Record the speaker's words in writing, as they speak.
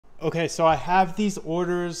Okay, so I have these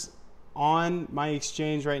orders on my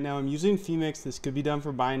exchange right now. I'm using Phoenix. This could be done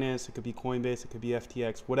for Binance. It could be Coinbase. It could be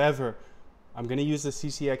FTX, whatever. I'm going to use the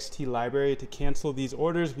CCXT library to cancel these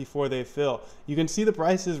orders before they fill. You can see the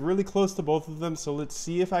price is really close to both of them. So let's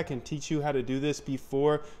see if I can teach you how to do this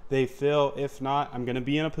before they fill. If not, I'm going to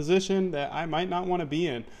be in a position that I might not want to be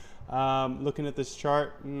in. Looking at this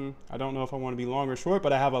chart, I don't know if I want to be long or short,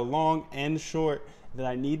 but I have a long and short that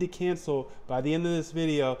I need to cancel by the end of this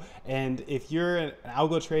video. And if you're an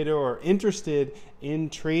algo trader or interested in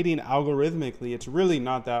trading algorithmically, it's really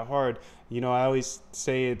not that hard. You know, I always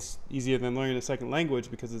say it's easier than learning a second language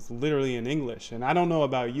because it's literally in English. And I don't know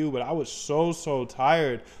about you, but I was so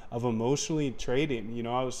tired of emotionally trading. You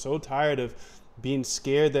know, I was so tired of being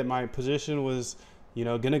scared that my position was, you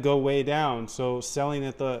know, gonna go way down. So selling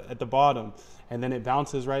at the bottom, and then it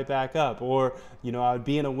bounces right back up. Or, you know, I would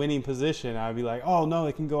be in a winning position. I'd be like, oh no,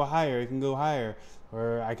 it can go higher, it can go higher.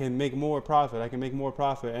 Or I can make more profit, I can make more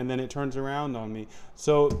profit. And then it turns around on me.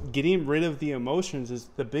 So getting rid of the emotions is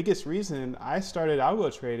the biggest reason I started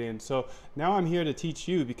algo trading. So now I'm here to teach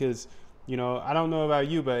you because, you know, I don't know about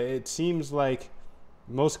you, but it seems like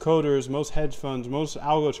most coders, most hedge funds, most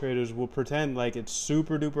algo traders will pretend like it's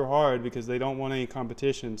super duper hard because they don't want any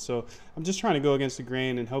competition. So I'm just trying to go against the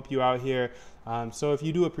grain and help you out here. So if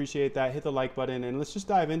you do appreciate that, hit the like button and let's just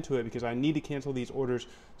dive into it because I need to cancel these orders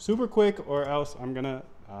super quick or else I'm gonna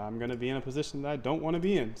be in a position that I don't want to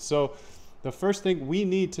be in. So the first thing we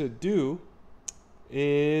need to do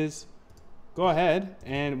is go ahead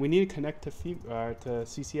and we need to connect to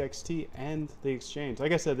CCXT and the exchange.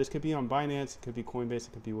 Like I said, this could be on Binance, it could be Coinbase,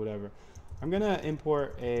 it could be whatever. I'm gonna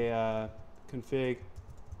import a config.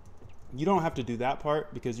 You don't have to do that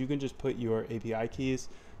part because you can just put your API keys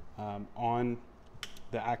on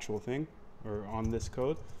the actual thing or on this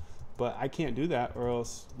code. But I can't do that or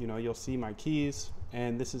else, you know, you'll see my keys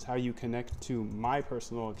and this is how you connect to my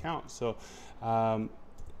personal account. So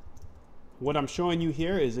what I'm showing you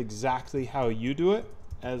here is exactly how you do it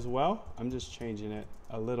as well. I'm just changing it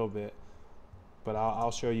a little bit, but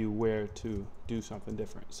I'll show you where to do something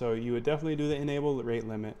different. So you would definitely do the enable rate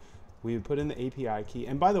limit. We would put in the API key.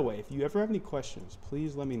 And by the way, if you ever have any questions,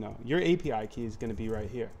 please let me know. Your API key is gonna be right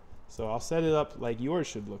here. So I'll set it up like yours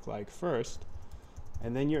should look like first,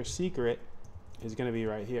 and then your secret is gonna be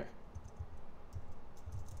right here.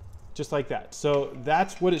 Just like that. So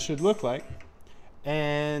that's what it should look like.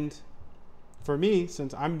 And for me,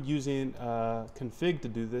 since I'm using config to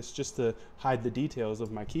do this just to hide the details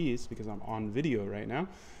of my keys because I'm on video right now,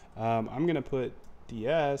 I'm gonna put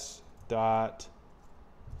ds.xp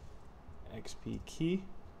key,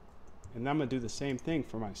 and I'm gonna do the same thing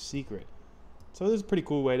for my secret. So this is a pretty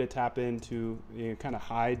cool way to tap into, you know, kind of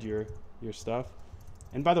hide your stuff.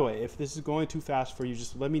 And by the way, if this is going too fast for you,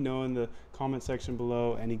 just let me know in the comment section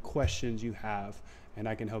below any questions you have and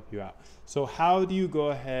I can help you out. So how do you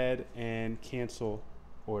go ahead and cancel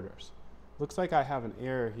orders? Looks like I have an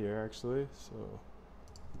error here actually. So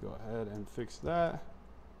go ahead and fix that.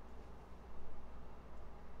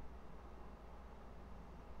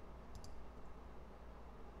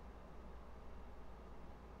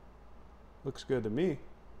 Looks good to me.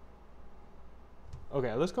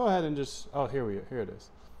 Okay, let's go ahead and just, oh, here it is.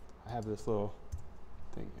 I have this little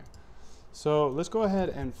thing here. So let's go ahead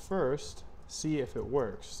and first see if it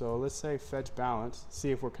works. So let's say fetch balance, see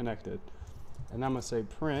if we're connected. And I'm gonna say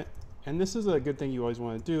print. And this is a good thing you always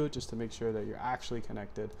wanna do just to make sure that you're actually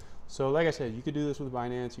connected. So like I said, you could do this with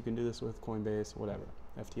Binance, you can do this with Coinbase, whatever,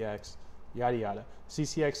 FTX, yada, yada.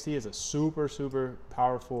 CCXT is a super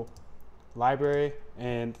powerful library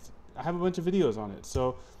and I have a bunch of videos on it.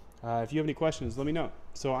 So if you have any questions, let me know.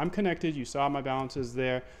 So I'm connected, you saw my balances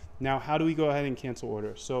there. Now, how do we go ahead and cancel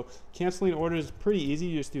orders? So canceling orders is pretty easy.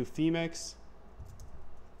 You just do Phoenix,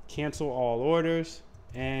 cancel all orders.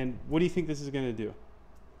 And what do you think this is gonna do?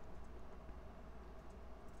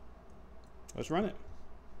 Let's run it.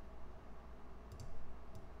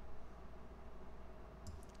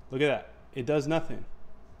 Look at that, it does nothing.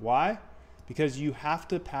 Why? Because you have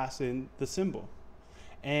to pass in the symbol.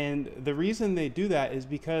 And the reason they do that is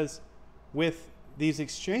because with these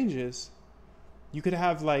exchanges, you could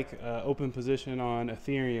have like open position on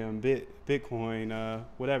Ethereum, Bitcoin,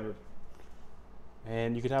 whatever.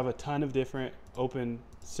 And you could have a ton of different open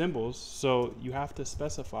symbols. So you have to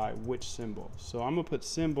specify which symbol. So I'm gonna put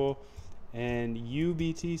symbol and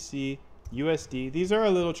UBTC, USD. These are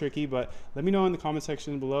a little tricky, but let me know in the comment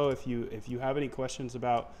section below if you have any questions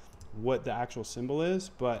about what the actual symbol is.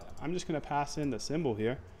 But I'm just gonna pass in the symbol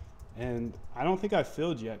here. And I don't think I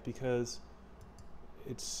filled yet because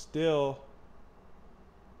it's still,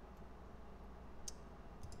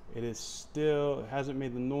 it is still, it hasn't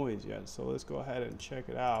made the noise yet. So let's go ahead and check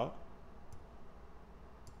it out.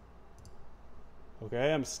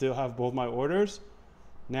 Okay, I'm still have both my orders.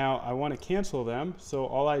 Now I want to cancel them. So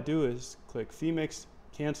all I do is click Femix,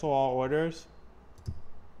 cancel all orders.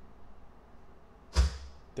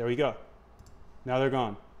 There we go. Now they're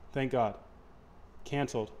gone. Thank God.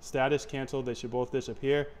 Canceled. Status canceled. They should both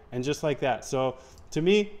disappear. And just like that. So to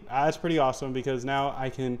me, that's pretty awesome because now I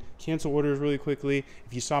can cancel orders really quickly.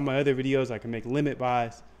 If you saw my other videos, I can make limit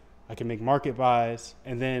buys. I can make market buys,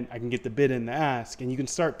 and then I can get the bid and the ask, and you can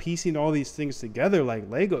start piecing all these things together like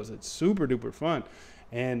Legos. It's super duper fun.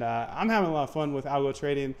 And I'm having a lot of fun with algo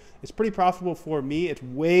trading. It's pretty profitable for me. It's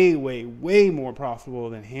way, way, way more profitable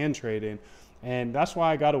than hand trading. And that's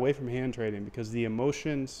why I got away from hand trading, because the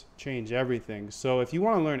emotions change everything. So if you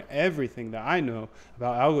want to learn everything that I know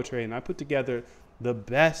about algo trading, I put together the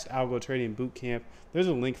best algo trading boot camp. There's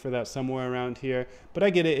a link for that somewhere around here, but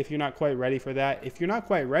I get it if you're not quite ready for that. If you're not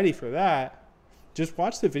quite ready for that, just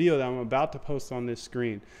watch the video that I'm about to post on this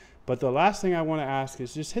screen. But the last thing I want to ask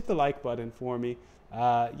is just hit the like button for me.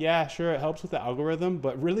 Yeah, sure, it helps with the algorithm,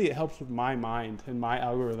 but really it helps with my mind and my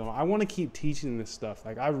algorithm. I want to keep teaching this stuff.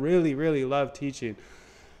 Like, I really, really love teaching,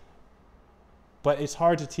 but it's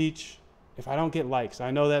hard to teach if I don't get likes.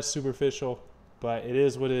 I know that's superficial, but it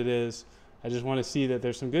is what it is. I just want to see that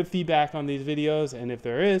there's some good feedback on these videos, and if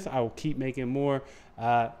there is, I will keep making more.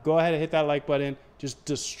 Go ahead and hit that like button. Just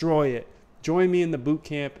destroy it. Join me in the boot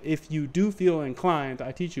camp. If you do feel inclined,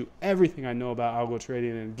 I teach you everything I know about algo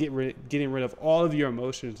trading and getting rid of all of your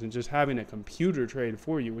emotions and just having a computer trade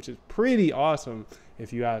for you, which is pretty awesome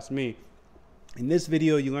if you ask me. In this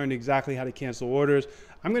video, you learned exactly how to cancel orders.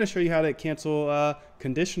 I'm going to show you how to cancel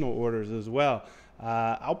conditional orders as well.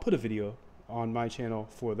 I'll put a video on my channel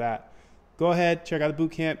for that. Go ahead, check out the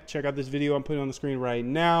boot camp, check out this video I'm putting on the screen right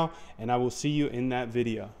now, and I will see you in that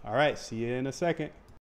video. All right, see you in a second.